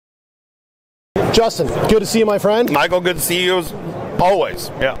Justin, good to see you, my friend. Michael, good to see you as always.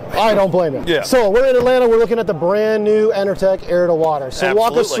 Yeah. I don't blame you. Yeah. So we're in Atlanta. We're looking at the brand new Enertech air to water. So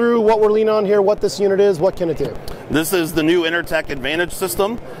walk us through what we're leaning on here, what this unit is, what can it do? This is the new Enertech Advantage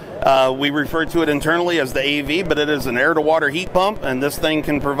system. We refer to it internally as the AV, but it is an air-to-water heat pump, and this thing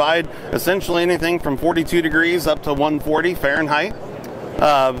can provide essentially anything from 42 degrees up to 140 Fahrenheit.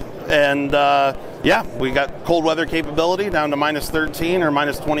 Yeah, we got cold weather capability down to minus 13 or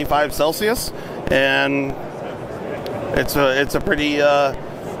minus 25 Celsius, and it's a pretty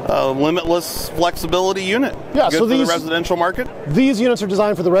limitless flexibility unit. Yeah, good so for the residential market. These units are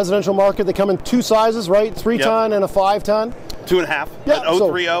designed for the residential market. They come in two sizes, right? 3-ton and a 5-ton. 2.5, yeah, an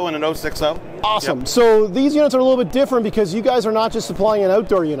 030 and an 060. Awesome. Yep. So these units are a little bit different because you guys are not just supplying an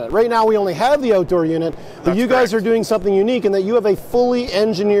outdoor unit. Right now we only have the outdoor unit, but you guys are doing something unique in that you have a fully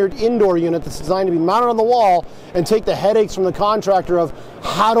engineered indoor unit that's designed to be mounted on the wall and take the headaches from the contractor of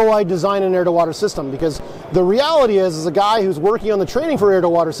how do I design an air-to-water system? Because the reality is, as a guy who's working on the training for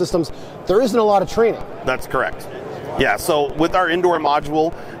air-to-water systems, there isn't a lot of training. That's correct. Yeah, so with our indoor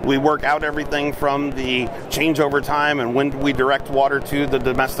module, we work out everything from the changeover time and when we direct water to the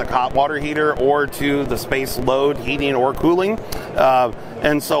domestic hot water heater or to the space load heating or cooling.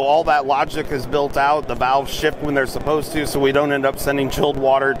 And so all that logic is built out. The valves shift when they're supposed to, so we don't end up sending chilled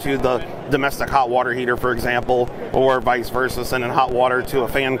water to the domestic hot water heater, for example, or vice versa, sending hot water to a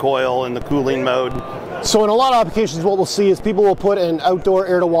fan coil in the cooling mode. So in a lot of applications, what we'll see is people will put an outdoor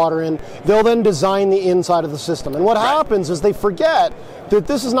air-to-water in. They'll then design the inside of the system. And what happens is they forget that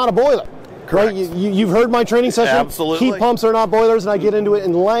this is not a boiler. Correct. Right? You've heard my training session. Absolutely. Heat pumps are not boilers, and I get into it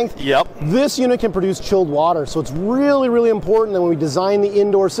in length. Yep. This unit can produce chilled water, so it's really, really important that when we design the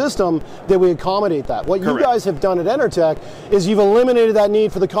indoor system that we accommodate that. What you guys have done at Enertech is you've eliminated that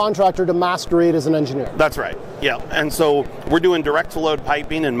need for the contractor to masquerade as an engineer. That's right. Yeah. And so we're doing direct-to-load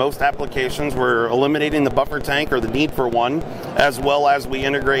piping in most applications. We're eliminating the buffer tank or the need for one, as well as we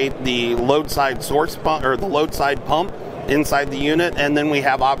integrate the load side source pump or the load side pump inside the unit, and then we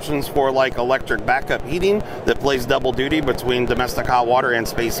have options for like electric backup heating that plays double duty between domestic hot water and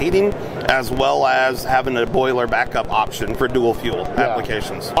space heating, as well as having a boiler backup option for dual fuel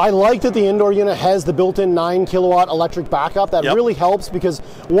applications. I like that the indoor unit has the built-in 9 kilowatt electric backup. That really helps, because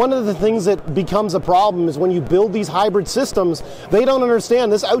one of the things that becomes a problem is when you build these hybrid systems, they don't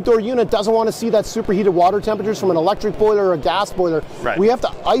understand this outdoor unit doesn't want to see that superheated water temperatures from an electric boiler or a gas boiler. We have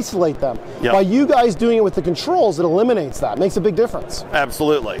to isolate them. By you guys doing it with the controls, it eliminates that. Makes a big difference.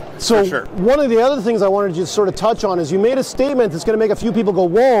 Absolutely. So for sure. One of the other things I wanted to just sort of touch on is you made a statement that's going to make a few people go,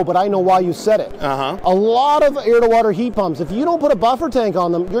 whoa, but I know why you said it. A lot of air-to-water heat pumps, if you don't put a buffer tank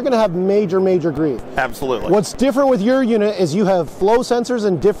on them, you're going to have major, major grief. Absolutely. What's different with your unit is you have flow sensors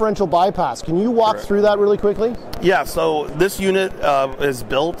and differential bypass. Can you walk through that really quickly? Yeah, so this unit is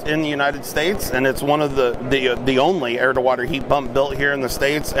built in the United States, and it's one of the only air-to-water heat pump built here in the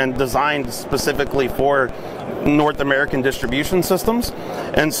States and designed specifically for North American distribution systems.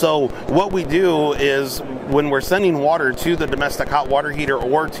 And so what we do is when we're sending water to the domestic hot water heater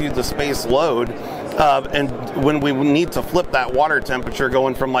or to the space load, and when we need to flip that water temperature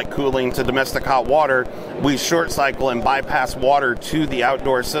going from like cooling to domestic hot water, we short cycle and bypass water to the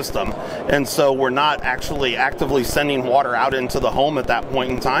outdoor system. And so we're not actually actively sending water out into the home at that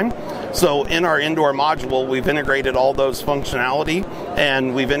point in time. So in our indoor module, we've integrated all those functionality,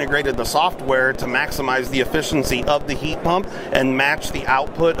 and we've integrated the software to maximize the efficiency of the heat pump and match the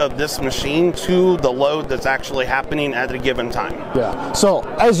output of this machine to the load that's actually happening at a given time. Yeah. So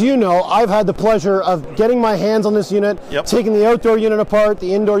as you know, I've had the pleasure of getting my hands on this unit, taking the outdoor unit apart,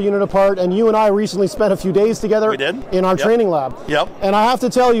 the indoor unit apart, and you and I recently spent a few days together in our training lab. And I have to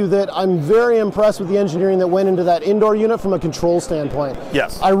tell you that I'm very impressed with the engineering that went into that indoor unit from a control standpoint.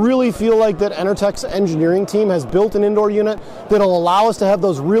 I really feel like that Enertech's engineering team has built an indoor unit that'll allow us to have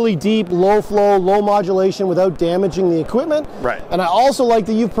those really deep, low flow, low modulation without damaging the equipment. And I also like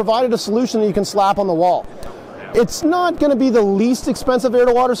that you've provided a solution that you can slap on the wall. It's not going to be the least expensive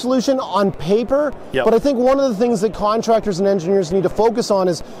air-to-water solution on paper, but I think one of the things that contractors and engineers need to focus on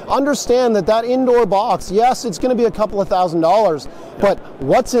is understand that that indoor box, yes, it's going to be a couple of $1,000s, but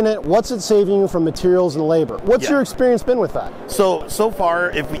what's in it? What's it saving you from materials and labor? What's your experience been with that? So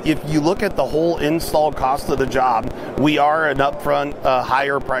far, if you look at the whole install cost of the job, we are an upfront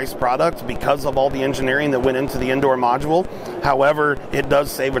higher price product because of all the engineering that went into the indoor module. However, it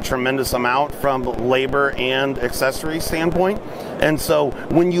does save a tremendous amount from labor and accessory standpoint. And so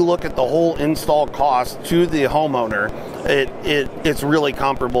when you look at the whole install cost to the homeowner, it's really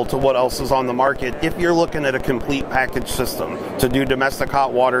comparable to what else is on the market if you're looking at a complete package system to do domestic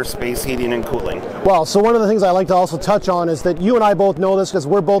hot water, space heating, and cooling. Well, so one of the things I like to also touch on is that you and I both know this because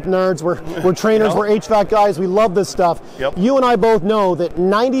we're both nerds, we're trainers, we're HVAC guys, we love this stuff. You and I both know that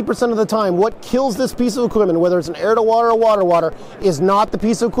 90% of the time what kills this piece of equipment, whether it's an air-to-water or water-water, is not the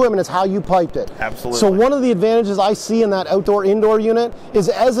piece of equipment, it's how you piped it. Absolutely. So one of the advantages I see in that outdoor-indoor unit is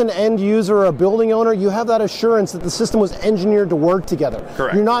as an end user or a building owner, you have that assurance that the system was engineered to work together.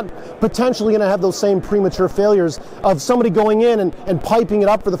 Correct. You're not potentially going to have those same premature failures of somebody going in and piping it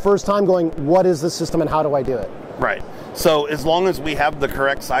up for the first time going, what is this system and how do I do it? Right. So as long as we have the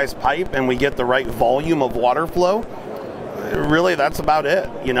correct size pipe and we get the right volume of water flow, really that's about it.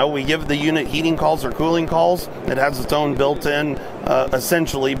 You know, we give the unit heating calls or cooling calls. It has its own built-in,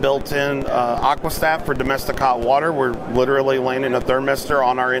 essentially built-in aquastat for domestic hot water. We're literally landing a thermistor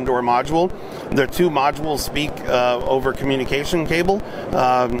on our indoor module. The two modules speak over communication cable.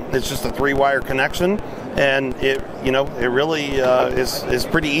 It's just a 3-wire connection, and it really is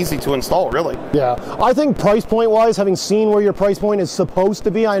pretty easy to install, really. Yeah, I think price point wise, having seen where your price point is supposed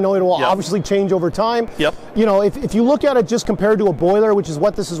to be, I know it will obviously change over time. You know, if you look at it just compared to a boiler, which is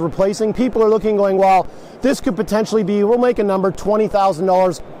what this is replacing, people are looking going, well, this could potentially be, we'll make a number,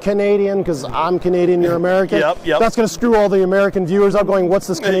 $20,000 Canadian, because I'm Canadian, you're American. That's going to screw all the American viewers up going, what's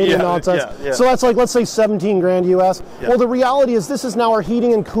this Canadian nonsense? So that's like, let's say 17 grand US. Well, the reality is this is now our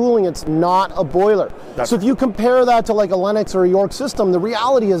heating and cooling. It's not a boiler. So if you compare that to like a Lennox or a York system, the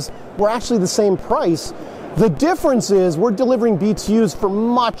reality is we're actually the same price. The difference is we're delivering BTUs for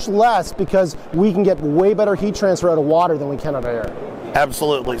much less because we can get way better heat transfer out of water than we can out of air.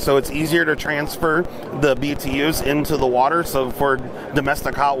 Absolutely. So it's easier to transfer the BTUs into the water. So for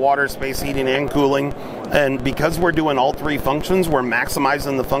domestic hot water, space heating, and cooling, and because we're doing all three functions, we're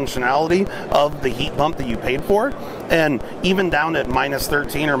maximizing the functionality of the heat pump that you paid for. And even down at minus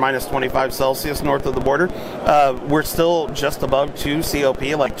 13 or minus 25 Celsius north of the border, we're still just above 2 COP,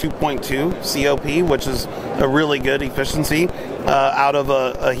 like 2.2 COP, which is a really good efficiency out of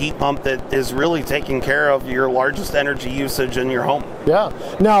a heat pump that is really taking care of your largest energy usage in your home. Yeah.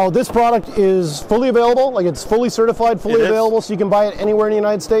 Now, this product is fully available, like it's fully certified, fully available, so you can buy it anywhere in the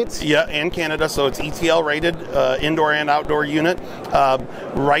United States? Yeah, and Canada, so it's ETL rated, indoor and outdoor unit.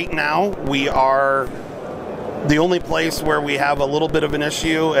 Right now, we are the only place where we have a little bit of an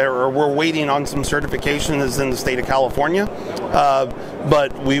issue, or we're waiting on some certification, is in the state of California.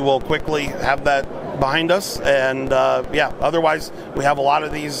 But we will quickly have that behind us, and otherwise we have a lot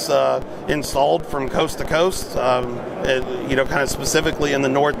of these installed from coast to coast, kind of specifically in the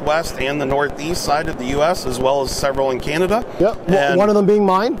northwest and the northeast side of the U.S., as well as several in Canada. Yep, one of them being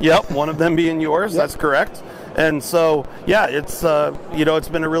mine. Yep, one of them being yours. That's correct. And so, yeah, it's it's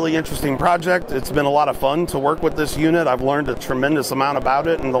been a really interesting project. It's been a lot of fun to work with this unit. I've learned a tremendous amount about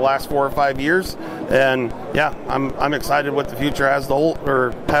it in the last 4 or 5 years, and yeah, I'm excited what the future has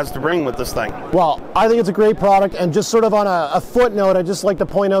to bring with this thing. Well, I think it's a great product, and just sort of on a footnote, I'd just like to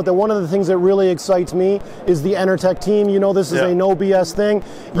point out that one of the things that really excites me is the Enertech team. You know, this is a no BS thing.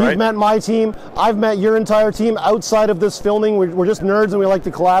 You've met my team. I've met your entire team outside of this filming. We're just nerds and we like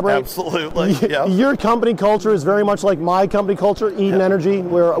to collaborate. Absolutely. Your company culture is very much like my company culture, Eden Energy,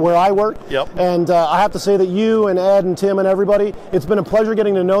 where I work. And I have to say that you and Ed and Tim and everybody, it's been a pleasure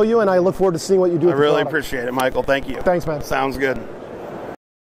getting to know you, and I look forward to seeing what you do with the product. I really appreciate it, Michael. Thank you. Thanks, man. Sounds good.